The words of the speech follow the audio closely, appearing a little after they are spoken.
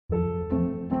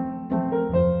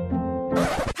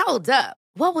Hold up.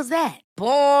 What was that?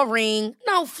 Boring.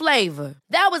 No flavor.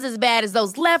 That was as bad as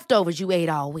those leftovers you ate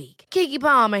all week. Keke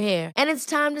Palmer here, and it's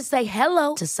time to say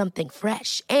hello to something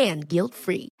fresh and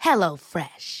guilt-free. Hello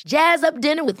Fresh. Jazz up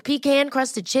dinner with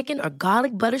pecan-crusted chicken or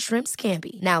garlic butter shrimp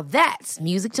scampi. Now that's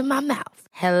music to my mouth.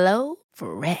 Hello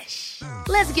Fresh.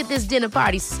 Let's get this dinner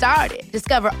party started.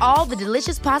 Discover all the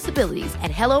delicious possibilities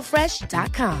at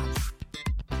hellofresh.com.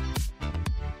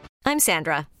 I'm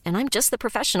Sandra, and I'm just the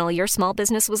professional your small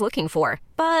business was looking for.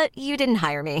 But you didn't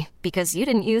hire me because you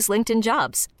didn't use LinkedIn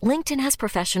Jobs. LinkedIn has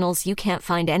professionals you can't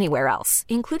find anywhere else,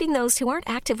 including those who aren't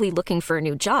actively looking for a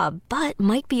new job, but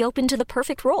might be open to the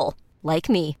perfect role, like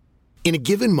me. In a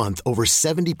given month, over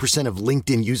 70% of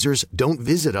LinkedIn users don't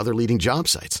visit other leading job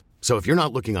sites. So if you're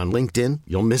not looking on LinkedIn,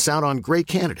 you'll miss out on great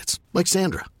candidates, like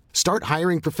Sandra. Start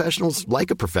hiring professionals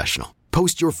like a professional.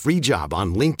 Post your free job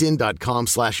on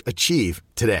linkedin.com/achieve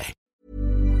today.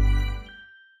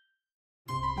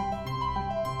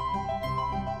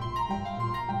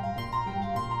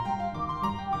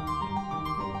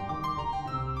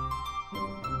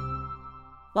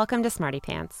 Welcome to Smarty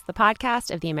Pants, the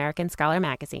podcast of the American Scholar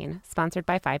magazine, sponsored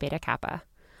by Phi Beta Kappa.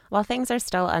 While things are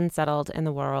still unsettled in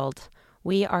the world,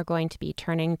 we are going to be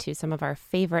turning to some of our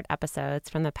favorite episodes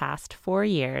from the past 4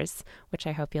 years, which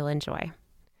I hope you'll enjoy.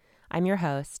 I'm your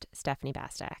host, Stephanie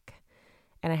Bastek,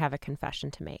 and I have a confession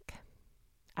to make.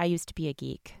 I used to be a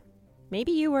geek.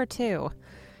 Maybe you were too.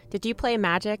 Did you play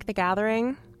Magic: The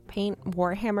Gathering? Paint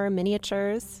Warhammer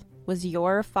miniatures? Was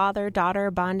your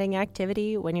father-daughter bonding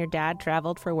activity when your dad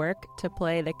traveled for work to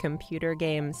play the computer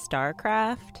game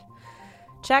StarCraft?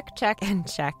 Check, check, and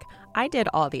check. I did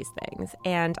all these things,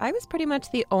 and I was pretty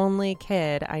much the only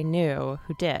kid I knew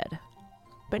who did.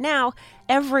 But now,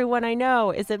 everyone I know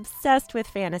is obsessed with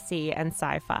fantasy and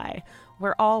sci-fi.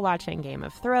 We're all watching Game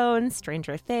of Thrones,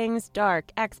 Stranger Things,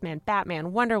 Dark, X-Men,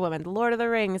 Batman, Wonder Woman, Lord of the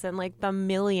Rings, and like the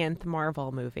millionth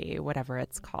Marvel movie, whatever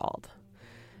it's called.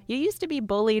 You used to be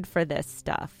bullied for this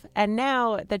stuff, and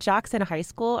now the jocks in high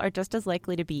school are just as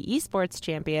likely to be esports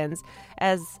champions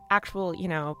as actual,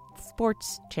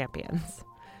 sports champions.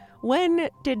 When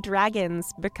did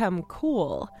dragons become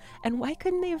cool? And why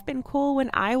couldn't they have been cool when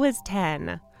I was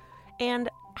 10? And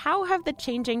how have the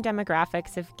changing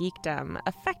demographics of geekdom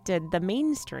affected the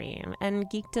mainstream and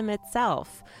geekdom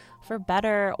itself, for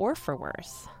better or for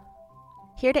worse?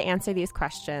 Here to answer these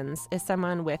questions is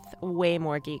someone with way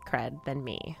more geek cred than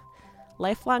me.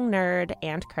 Lifelong nerd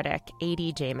and critic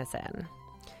A.D. Jamison.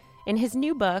 In his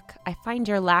new book, I Find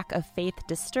Your Lack of Faith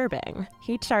Disturbing,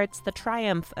 he charts the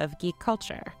triumph of geek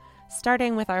culture,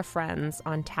 starting with our friends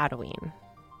on Tatooine.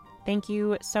 Thank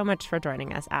you so much for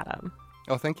joining us, Adam.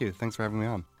 Oh, thank you. Thanks for having me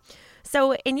on.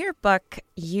 So in your book,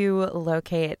 you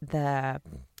locate the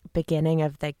beginning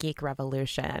of the geek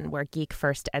revolution, where geek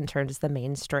first enters the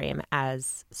mainstream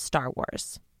as Star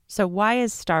Wars. So why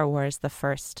is Star Wars the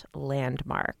first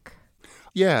landmark?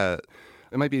 Yeah,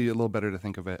 it might be a little better to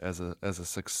think of it as a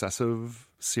successive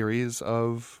series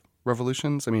of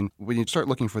revolutions. I mean, when you start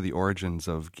looking for the origins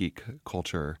of geek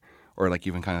culture, or like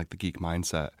even kind of like the geek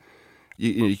mindset,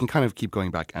 you can kind of keep going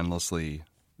back endlessly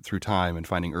through time and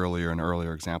finding earlier and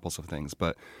earlier examples of things.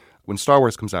 But when Star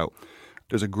Wars comes out,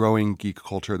 there's a growing geek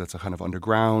culture that's a kind of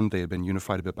underground. They had been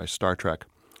unified a bit by Star Trek.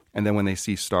 And then when they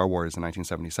see Star Wars in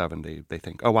 1977, they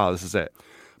think, oh, wow, this is it.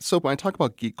 So when I talk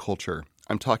about geek culture,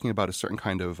 I'm talking about a certain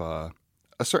kind of, a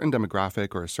certain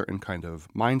demographic or a certain kind of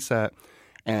mindset.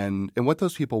 And what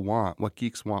those people want, what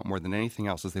geeks want more than anything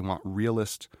else, is they want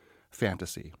realist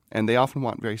fantasy. And they often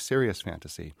want very serious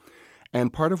fantasy.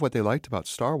 And part of what they liked about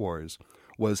Star Wars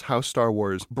was how Star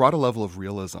Wars brought a level of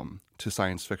realism to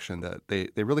science fiction that they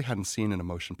really hadn't seen in a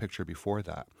motion picture before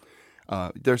that.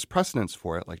 There's precedents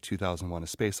for it, like 2001: A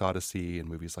Space Odyssey and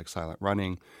movies like Silent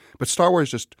Running. But Star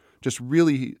Wars just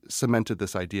really cemented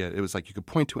this idea. It was like you could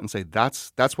point to it and say,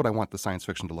 that's what I want the science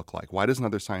fiction to look like. Why doesn't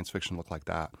other science fiction look like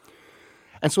that?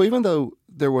 And so even though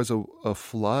there was a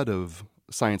flood of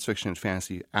science fiction and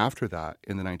fantasy after that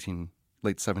in the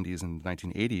late 70s and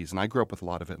 1980s, and I grew up with a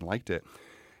lot of it and liked it,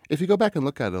 if you go back and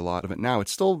look at a lot of it now,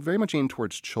 it's still very much aimed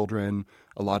towards children.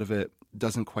 A lot of it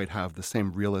doesn't quite have the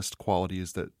same realist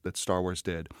qualities that Star Wars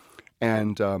did.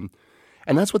 And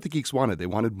that's what the geeks wanted. They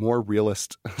wanted more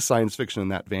realist science fiction in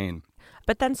that vein.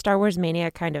 But then Star Wars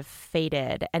mania kind of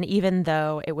faded. And even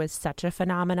though it was such a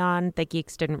phenomenon, the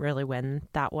geeks didn't really win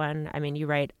that one. I mean, you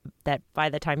write that by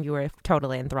the time you were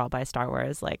totally enthralled by Star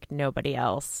Wars, like nobody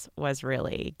else was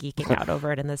really geeking out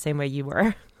over it in the same way you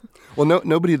were. Well,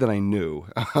 nobody that I knew.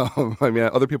 I mean,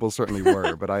 other people certainly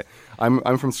were, but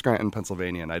I'm from Scranton,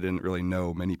 Pennsylvania, and I didn't really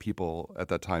know many people at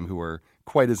that time who were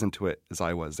quite as into it as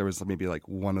I was. There was maybe like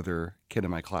one other kid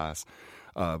in my class.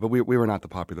 But we were not the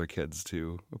popular kids,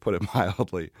 to put it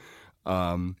mildly.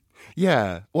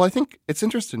 Yeah. Well, I think it's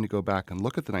interesting to go back and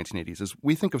look at the 1980s. As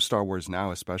we think of Star Wars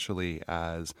now, especially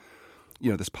as,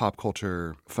 this pop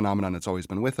culture phenomenon that's always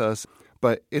been with us.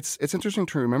 But it's interesting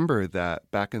to remember that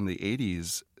back in the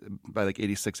 80s, by like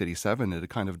 86, 87, it had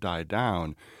kind of died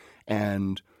down.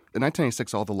 And in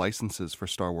 1986, all the licenses for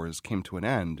Star Wars came to an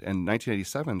end. And in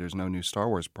 1987, there's no new Star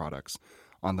Wars products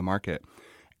on the market.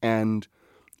 And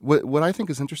what I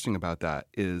think is interesting about that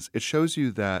is it shows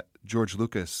you that George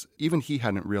Lucas, even he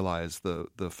hadn't realized the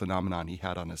phenomenon he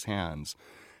had on his hands.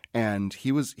 And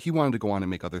he wanted to go on and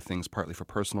make other things, partly for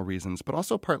personal reasons, but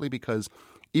also partly because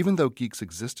even though geeks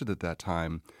existed at that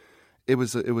time, it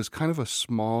was kind of a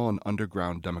small and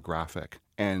underground demographic.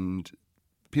 And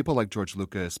people like George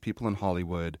Lucas, people in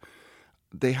Hollywood,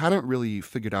 they hadn't really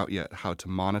figured out yet how to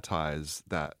monetize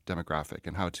that demographic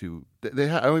and how to – I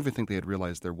don't even think they had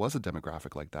realized there was a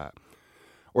demographic like that.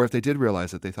 Or if they did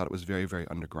realize it, they thought it was very, very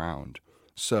underground.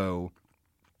 So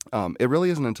it really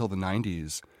isn't until the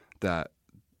 90s that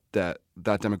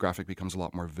demographic becomes a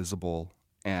lot more visible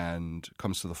and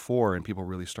comes to the fore, and people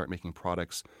really start making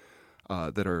products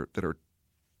that are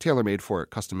tailor-made for it,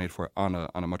 custom-made for it on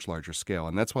a much larger scale.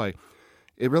 And that's why –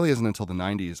 it really isn't until the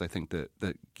 90s, I think,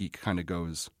 that geek kind of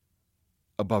goes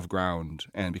above ground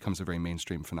and becomes a very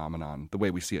mainstream phenomenon, the way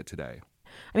we see it today.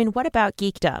 I mean, what about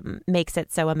geekdom makes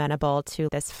it so amenable to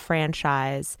this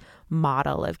franchise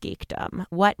model of geekdom?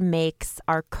 What makes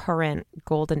our current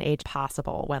golden age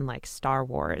possible when, like, Star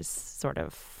Wars sort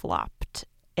of flopped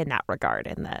in that regard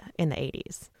in the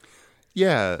 80s?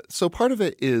 Yeah, so part of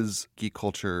it is geek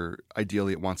culture.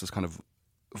 Ideally, it wants this kind of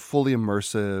fully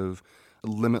immersive,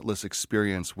 limitless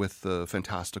experience with the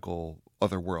fantastical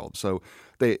other world. So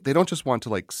they don't just want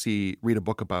to read a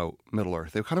book about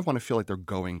Middle-earth. They kind of want to feel like they're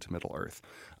going to Middle-earth.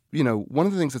 One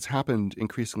of the things that's happened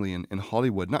increasingly in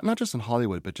Hollywood, not just in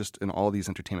Hollywood, but just in all these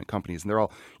entertainment companies, and they're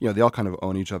all, they all kind of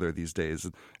own each other these days.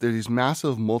 They're these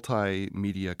massive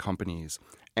multimedia companies.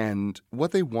 And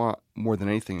what they want more than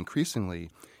anything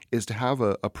increasingly is to have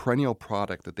a perennial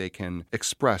product that they can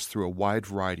express through a wide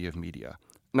variety of media.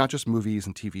 Not just movies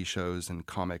and TV shows and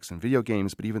comics and video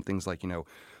games, but even things like,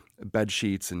 bed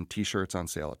sheets and T-shirts on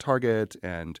sale at Target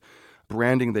and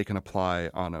branding they can apply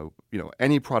on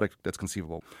any product that's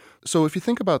conceivable. So if you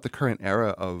think about the current era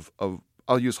of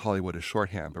I'll use Hollywood as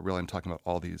shorthand, but really I'm talking about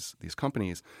all these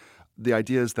companies. The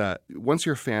idea is that once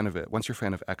you're a fan of it, once you're a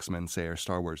fan of X-Men, say, or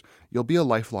Star Wars, you'll be a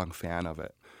lifelong fan of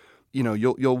it.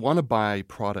 You'll want to buy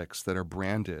products that are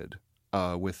branded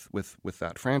with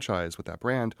that franchise, with that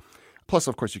brand. Plus,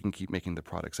 of course, you can keep making the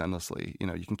products endlessly.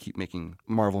 You can keep making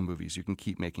Marvel movies. You can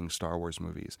keep making Star Wars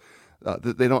movies.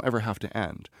 They don't ever have to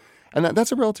end. And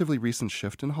that's a relatively recent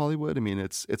shift in Hollywood. I mean,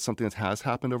 it's something that has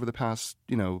happened over the past,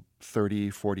 30,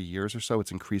 40 years or so.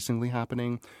 It's increasingly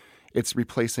happening. It's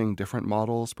replacing different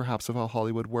models, perhaps, of how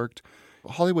Hollywood worked.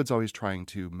 Hollywood's always trying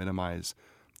to minimize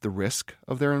the risk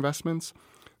of their investments.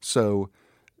 So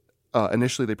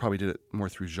initially, they probably did it more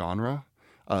through genre.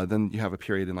 Then you have a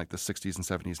period in the 60s and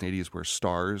 70s and 80s where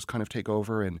stars kind of take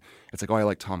over, and it's like, oh, I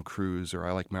like Tom Cruise or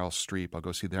I like Meryl Streep. I'll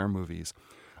go see their movies.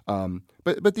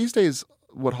 But these days,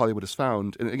 what Hollywood has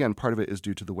found, and again, part of it is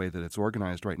due to the way that it's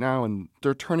organized right now, and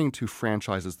they're turning to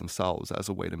franchises themselves as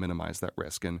a way to minimize that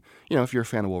risk. And, if you're a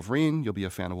fan of Wolverine, you'll be a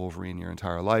fan of Wolverine your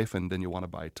entire life, and then you'll want to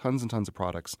buy tons and tons of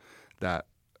products that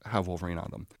have Wolverine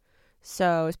on them.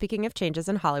 So speaking of changes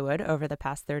in Hollywood over the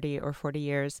past 30 or 40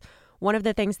 years, one of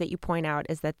the things that you point out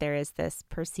is that there is this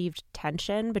perceived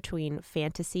tension between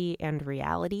fantasy and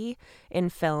reality in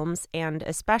films, and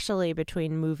especially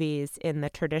between movies in the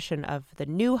tradition of the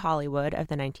new Hollywood of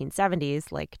the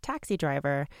 1970s, like Taxi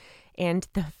Driver, and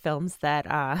the films that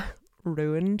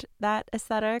ruined that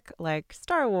aesthetic, like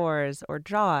Star Wars or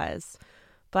Jaws.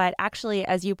 But actually,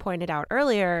 as you pointed out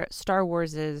earlier, Star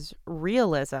Wars'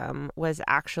 realism was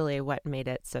actually what made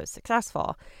it so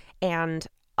successful. And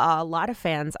a lot of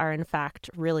fans are, in fact,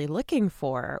 really looking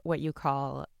for what you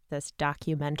call this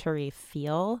documentary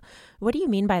feel. What do you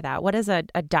mean by that? What does a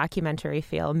documentary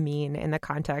feel mean in the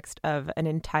context of an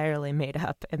entirely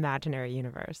made-up imaginary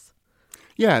universe?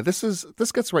 Yeah, this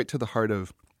gets right to the heart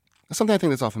of something I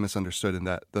think that's often misunderstood, and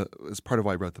that is part of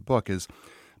why I wrote the book, is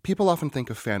people often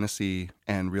think of fantasy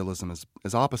and realism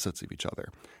as opposites of each other.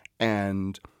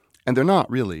 And they're not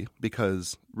really,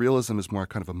 because realism is more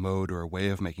kind of a mode or a way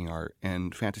of making art,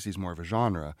 and fantasy is more of a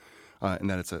genre, in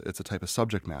that it's a type of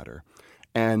subject matter.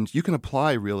 And you can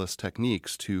apply realist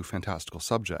techniques to fantastical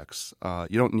subjects.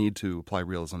 You don't need to apply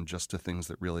realism just to things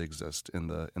that really exist in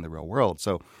the real world.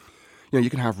 So,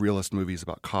 you can have realist movies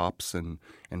about cops and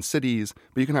cities,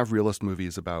 but you can have realist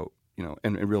movies about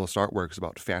and realist artworks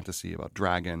about fantasy, about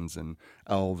dragons and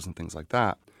elves and things like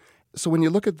that. So when you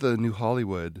look at the New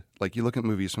Hollywood, like you look at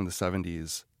movies from the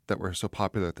 70s that were so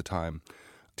popular at the time,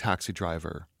 Taxi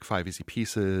Driver, Five Easy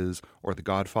Pieces, or The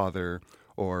Godfather,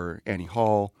 or Annie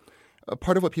Hall,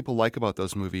 part of what people like about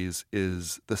those movies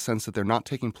is the sense that they're not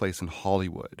taking place in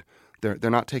Hollywood. They're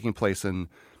not taking place in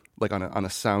like on a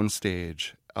sound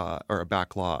stage or a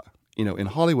back lot, in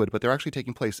Hollywood, but they're actually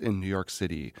taking place in New York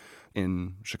City,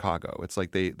 in Chicago. It's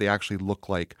like they actually look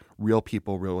like real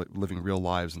people, living real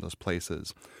lives in those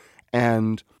places.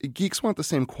 And geeks want the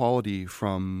same quality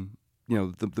from,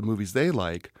 the movies they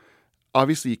like.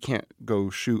 Obviously, you can't go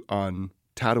shoot on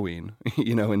Tatooine,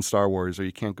 in Star Wars, or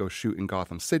you can't go shoot in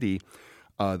Gotham City.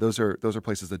 Those are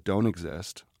places that don't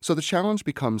exist. So the challenge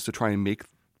becomes to try and make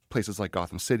places like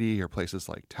Gotham City or places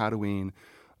like Tatooine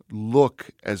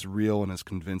look as real and as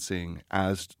convincing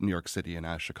as New York City and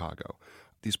as Chicago.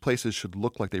 These places should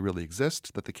look like they really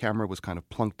exist, that the camera was kind of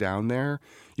plunked down there.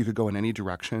 You could go in any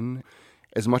direction.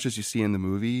 As much as you see in the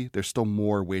movie, there's still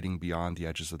more waiting beyond the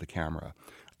edges of the camera.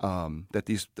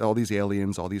 That all these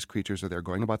aliens, all these creatures are there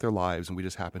going about their lives, and we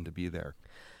just happen to be there.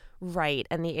 Right.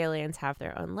 And the aliens have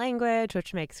their own language,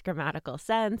 which makes grammatical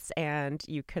sense, and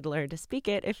you could learn to speak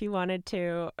it if you wanted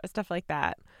to, stuff like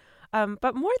that.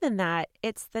 But more than that,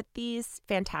 it's that these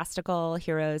fantastical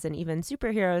heroes and even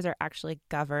superheroes are actually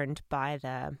governed by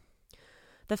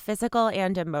the physical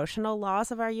and emotional laws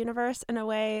of our universe in a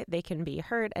way. They can be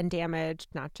hurt and damaged,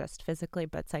 not just physically,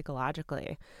 but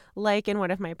psychologically. Like in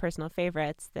one of my personal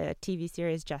favorites, the TV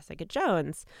series Jessica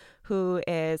Jones, who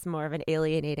is more of an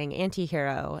alienating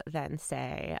anti-hero than,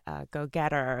 say, a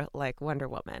go-getter like Wonder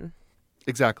Woman.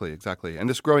 Exactly. And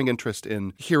this growing interest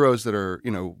in heroes that are,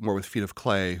 more with feet of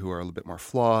clay, who are a little bit more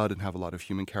flawed and have a lot of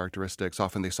human characteristics.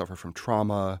 Often they suffer from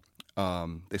trauma.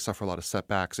 They suffer a lot of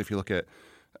setbacks. If you look at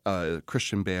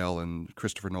Christian Bale and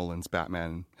Christopher Nolan's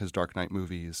Batman, his Dark Knight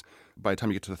movies, by the time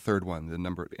you get to the third one, the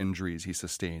number of injuries he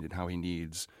sustained and how he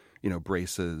needs,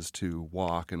 braces to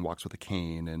walk and walks with a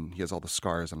cane, and he has all the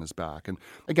scars on his back. And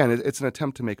again, it's an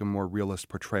attempt to make a more realist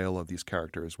portrayal of these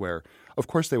characters where, of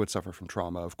course, they would suffer from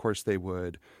trauma. Of course, they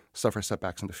would suffer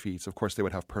setbacks and defeats. Of course, they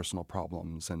would have personal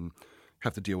problems and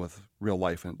have to deal with real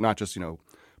life and not just,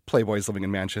 playboys living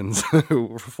in mansions who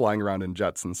were flying around in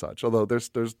jets and such, although there's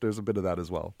a bit of that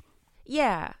as well.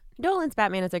 Yeah. Nolan's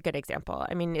Batman is a good example.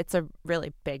 I mean, it's a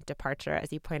really big departure,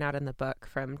 as you point out in the book,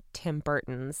 from Tim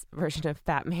Burton's version of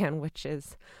Batman, which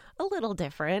is a little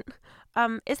different.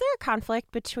 Is there a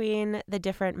conflict between the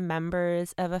different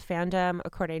members of a fandom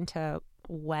according to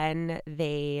when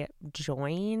they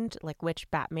joined, like which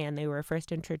Batman they were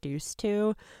first introduced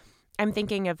to? I'm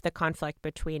thinking of the conflict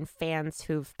between fans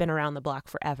who've been around the block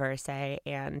forever, say,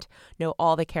 and know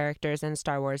all the characters in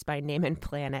Star Wars by name and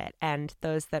planet, and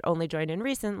those that only joined in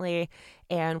recently.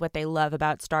 And what they love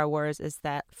about Star Wars is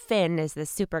that Finn is this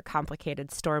super complicated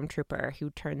stormtrooper who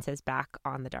turns his back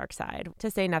on the dark side, to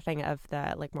say nothing of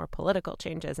the more political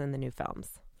changes in the new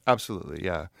films. Absolutely,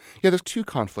 yeah. Yeah, there's two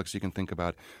conflicts you can think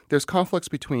about. There's conflicts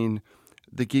between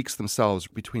the geeks themselves,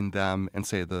 between them and,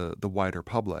 say, the wider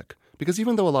public. Because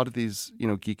even though a lot of these,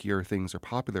 geekier things are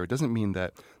popular, it doesn't mean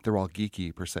that they're all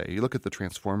geeky per se. You look at the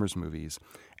Transformers movies,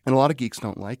 and a lot of geeks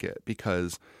don't like it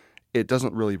because it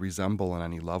doesn't really resemble on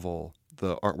any level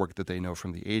the artwork that they know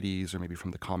from the 80s or maybe from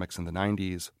the comics in the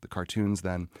 90s, the cartoons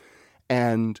then.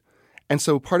 And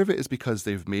so part of it is because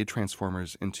they've made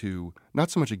Transformers into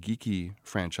not so much a geeky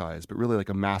franchise, but really like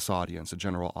a mass audience, a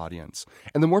general audience.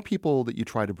 And the more people that you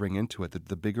try to bring into it,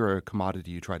 the bigger a commodity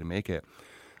you try to make it,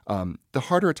 the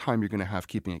harder a time you're going to have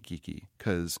keeping it geeky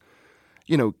because,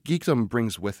 geekdom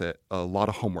brings with it a lot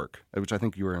of homework, which I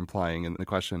think you were implying in the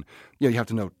question. You have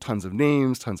to know tons of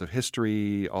names, tons of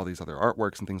history, all these other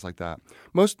artworks and things like that.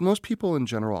 Most people in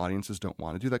general audiences don't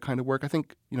want to do that kind of work. I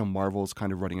think, Marvel's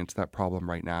kind of running into that problem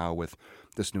right now with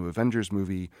this new Avengers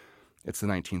movie. It's the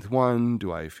 19th one.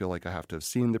 Do I feel like I have to have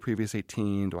seen the previous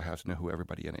 18? Do I have to know who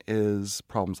everybody in it is?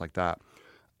 Problems like that.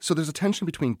 So there's a tension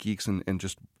between geeks and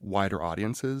just wider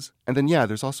audiences. And then,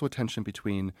 there's also a tension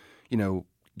between,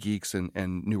 geeks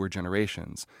and newer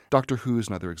generations. Doctor Who is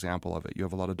another example of it. You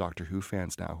have a lot of Doctor Who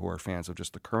fans now who are fans of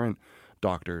just the current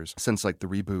Doctors since the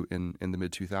reboot in the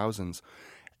mid-2000s.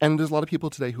 And there's a lot of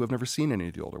people today who have never seen any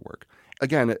of the older work.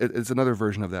 Again, it's another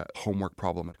version of that homework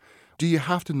problem. Do you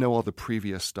have to know all the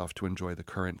previous stuff to enjoy the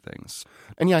current things?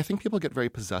 And I think people get very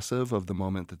possessive of the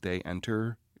moment that they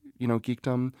enter,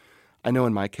 geekdom. I know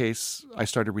in my case, I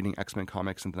started reading X-Men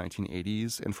comics in the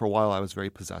 1980s, and for a while I was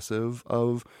very possessive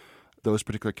of those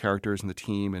particular characters and the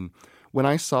team. And when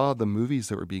I saw the movies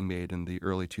that were being made in the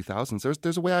early 2000s,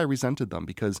 there's a way I resented them,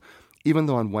 because even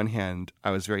though on one hand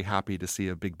I was very happy to see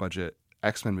a big budget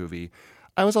X-Men movie,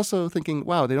 I was also thinking,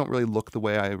 wow, they don't really look the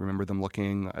way I remember them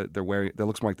looking. They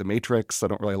looks more like The Matrix. I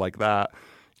don't really like that.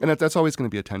 And that's always going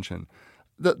to be a tension.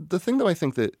 The thing that I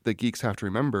think that geeks have to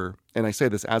remember, and I say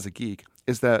this as a geek,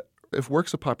 is that if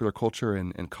works of popular culture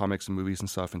and comics and movies and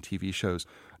stuff and TV shows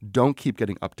don't keep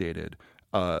getting updated,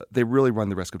 they really run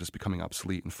the risk of just becoming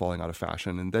obsolete and falling out of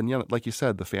fashion. And then, like you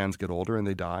said, the fans get older and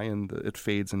they die, and it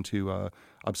fades into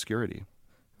obscurity.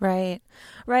 Right.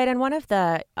 And one of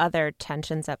the other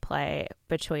tensions at play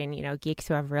between, geeks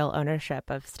who have real ownership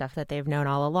of stuff that they've known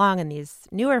all along and these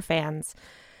newer fans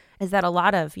is that a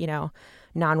lot of,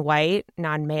 non-white,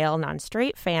 non-male,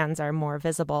 non-straight fans are more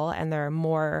visible, and there are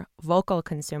more vocal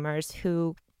consumers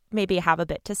who maybe have a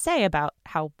bit to say about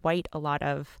how white a lot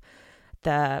of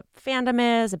the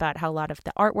fandom is, about how a lot of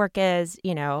the artwork is.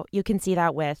 You can see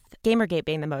that with Gamergate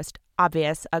being the most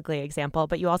obvious, ugly example,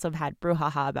 but you also have had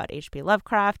brouhaha about H.P.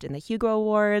 Lovecraft in the Hugo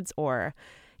Awards, or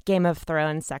Game of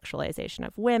Thrones sexualization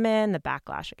of women, the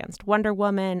backlash against Wonder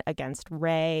Woman, against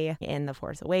Rey in The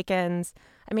Force Awakens.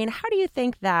 I mean, how do you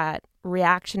think that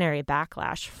reactionary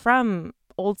backlash from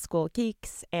old school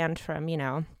geeks and from,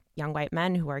 young white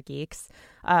men who are geeks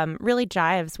really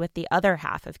jives with the other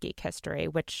half of geek history,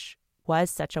 which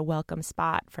was such a welcome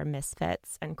spot for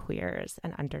misfits and queers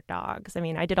and underdogs? I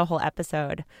mean, I did a whole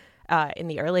episode in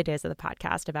the early days of the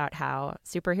podcast about how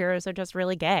superheroes are just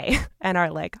really gay and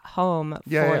are like home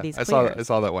for these queers. I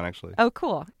saw that one actually. Oh,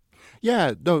 cool.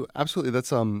 Yeah, no, absolutely.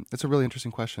 That's it's a really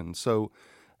interesting question. So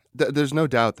there's no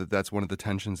doubt that that's one of the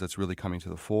tensions that's really coming to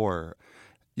the fore.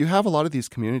 You have a lot of these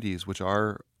communities which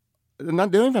are they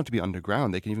don't even have to be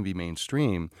underground. They can even be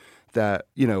mainstream. That,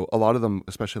 a lot of them,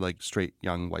 especially like straight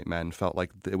young white men, felt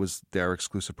like it was their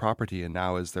exclusive property. And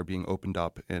now as they're being opened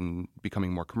up and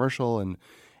becoming more commercial and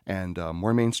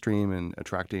more mainstream and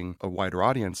attracting a wider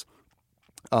audience,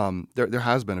 there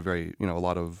has been a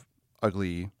lot of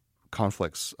ugly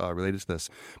conflicts related to this.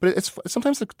 But it's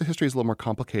sometimes the history is a little more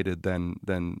complicated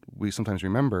than we sometimes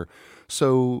remember.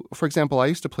 So, for example, I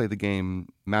used to play the game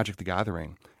Magic the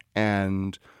Gathering,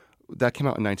 and that came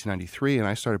out in 1993, and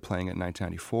I started playing it in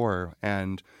 1994.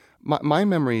 And my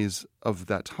memories of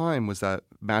that time was that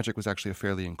Magic was actually a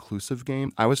fairly inclusive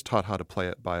game. I was taught how to play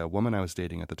it by a woman I was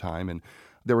dating at the time, and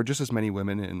there were just as many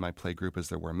women in my play group as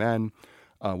there were men.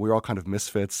 We were all kind of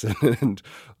misfits and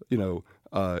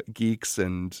geeks,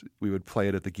 and we would play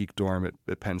it at the geek dorm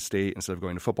at Penn State instead of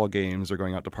going to football games or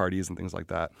going out to parties and things like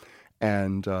that.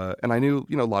 And I knew,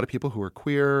 a lot of people who were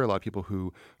queer, a lot of people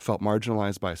who felt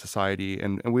marginalized by society,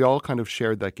 and we all kind of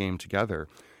shared that game together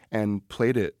and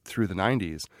played it through the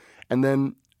 90s. And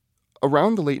then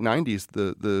around the late 90s,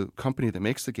 the company that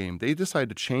makes the game, they decided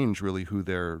to change really who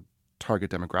their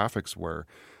target demographics were.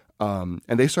 And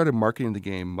they started marketing the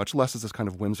game much less as this kind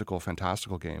of whimsical,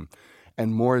 fantastical game,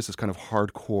 and more as this kind of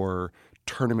hardcore,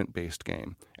 tournament-based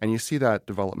game. And you see that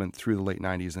development through the late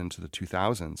 90s into the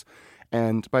 2000s.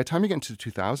 And by the time you get into the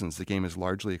 2000s, the game is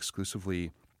largely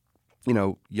exclusively,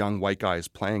 young white guys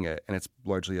playing it, and it's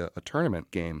largely a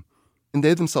tournament game. And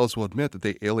they themselves will admit that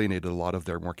they alienated a lot of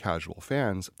their more casual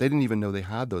fans. They didn't even know they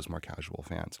had those more casual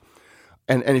fans.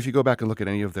 And if you go back and look at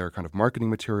any of their kind of marketing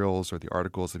materials or the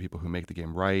articles, the people who make the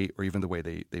game write, or even the way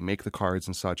they make the cards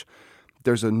and such,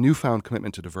 there's a newfound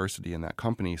commitment to diversity in that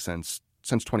company since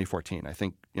 2014. I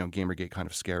think, Gamergate kind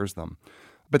of scares them.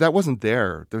 But that wasn't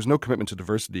there. There's no commitment to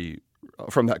diversity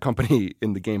from that company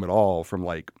in the game at all from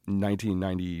like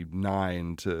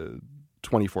 1999 to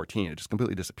 2014. It just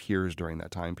completely disappears during that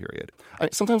time period.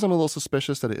 Sometimes I'm a little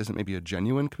suspicious that it isn't maybe a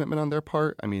genuine commitment on their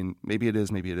part. I mean, maybe it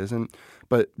is, maybe it isn't.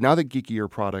 But now that geekier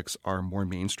products are more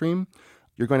mainstream,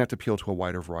 you're going to have to appeal to a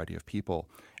wider variety of people.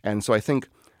 And so I think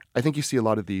you see a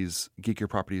lot of these geekier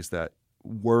properties that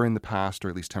were in the past, or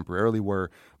at least temporarily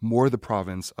were, more the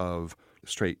province of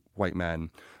straight white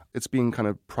men. It's being kind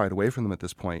of pried away from them at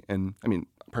this point. And I mean,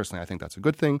 personally, I think that's a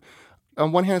good thing.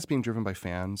 On one hand, it's being driven by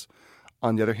fans.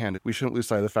 On the other hand, we shouldn't lose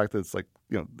sight of the fact that it's like,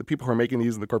 the people who are making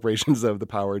these and the corporations have the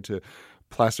power to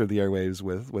plaster the airwaves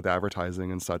with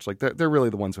advertising and such. Like they're really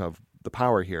the ones who have the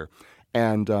power here.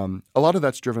 And a lot of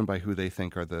that's driven by who they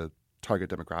think are the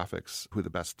target demographics, who the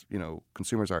best,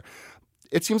 consumers are.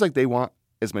 It seems like they want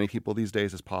as many people these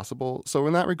days as possible. So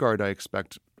in that regard, I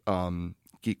expect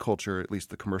geek culture, at least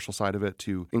the commercial side of it,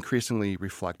 to increasingly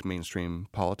reflect mainstream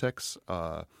politics,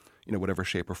 whatever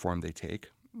shape or form they take.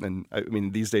 And I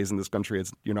mean, these days in this country,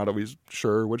 you're not always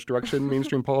sure which direction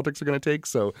mainstream politics are going to take.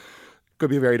 So it could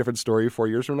be a very different story 4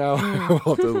 years from now.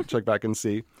 We'll have to check back and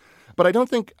see. But I don't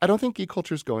think geek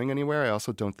culture is going anywhere. I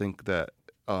also don't think that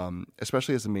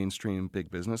especially as a mainstream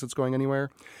big business that's going anywhere.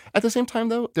 At the same time,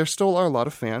 though, there still are a lot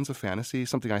of fans of fantasy,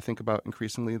 something I think about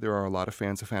increasingly. There are a lot of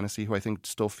fans of fantasy who I think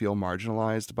still feel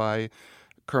marginalized by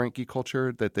current geek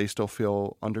culture, that they still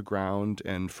feel underground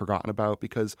and forgotten about,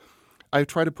 because I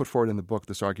try to put forward in the book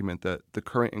this argument that the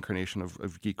current incarnation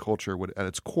of geek culture would, at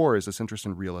its core, is this interest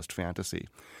in realist fantasy.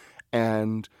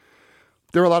 And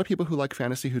there are a lot of people who like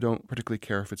fantasy who don't particularly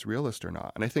care if it's realist or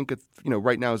not. And I think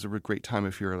right now is a great time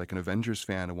if you're like an Avengers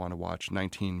fan and want to watch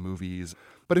 19 movies.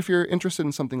 But if you're interested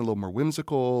in something a little more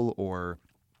whimsical or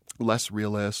less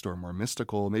realist or more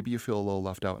mystical, maybe you feel a little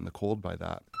left out in the cold by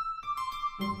that.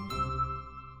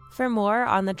 For more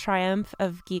on the triumph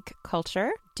of geek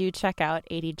culture, do check out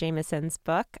A.D. Jamison's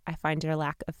book, I Find Your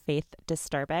Lack of Faith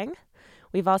Disturbing.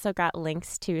 We've also got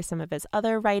links to some of his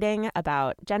other writing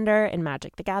about gender in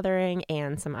Magic the Gathering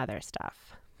and some other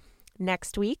stuff.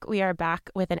 Next week, we are back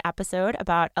with an episode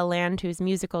about a land whose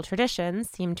musical traditions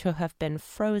seem to have been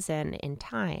frozen in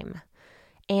time.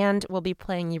 And we'll be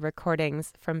playing you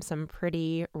recordings from some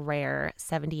pretty rare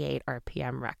 78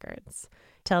 RPM records.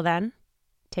 Till then,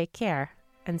 take care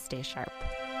and stay sharp.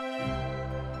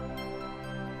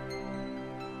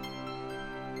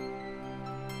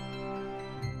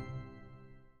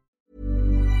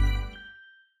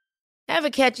 Ever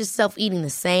catch yourself eating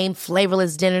the same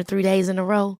flavorless dinner 3 days in a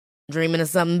row? Dreaming of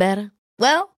something better?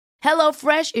 Well,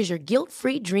 HelloFresh is your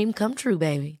guilt-free dream come true,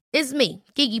 baby. It's me,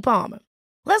 Keke Palmer.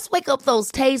 Let's wake up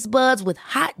those taste buds with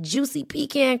hot, juicy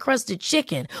pecan-crusted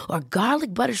chicken or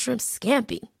garlic butter shrimp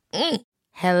scampi.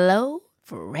 Hello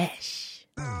Fresh.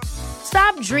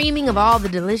 Stop dreaming of all the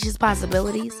delicious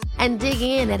possibilities and dig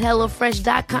in at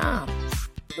HelloFresh.com.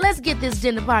 Let's get this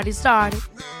dinner party started.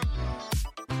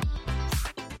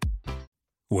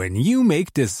 When you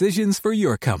make decisions for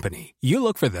your company, you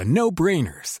look for the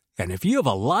no-brainers. And if you have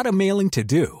a lot of mailing to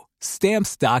do,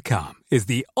 Stamps.com is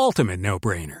the ultimate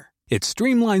no-brainer. It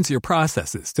streamlines your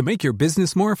processes to make your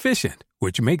business more efficient,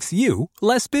 which makes you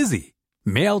less busy.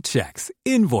 Mail checks,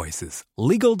 invoices,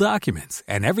 legal documents,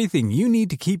 and everything you need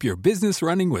to keep your business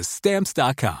running with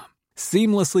Stamps.com.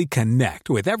 Seamlessly connect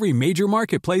with every major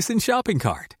marketplace and shopping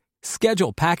cart.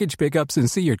 Schedule package pickups and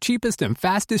see your cheapest and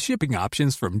fastest shipping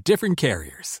options from different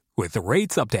carriers, with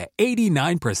rates up to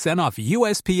 89% off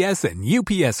USPS and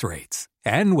UPS rates.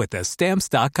 And with the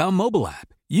Stamps.com mobile app,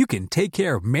 you can take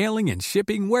care of mailing and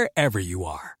shipping wherever you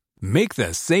are. Make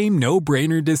the same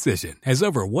no-brainer decision as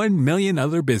over 1 million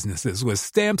other businesses with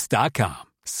Stamps.com.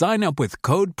 Sign up with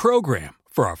code PROGRAM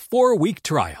for a 4-week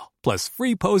trial, plus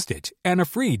free postage and a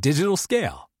free digital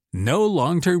scale. No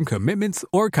long-term commitments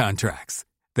or contracts.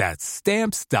 That's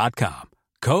Stamps.com.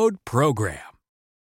 Code PROGRAM.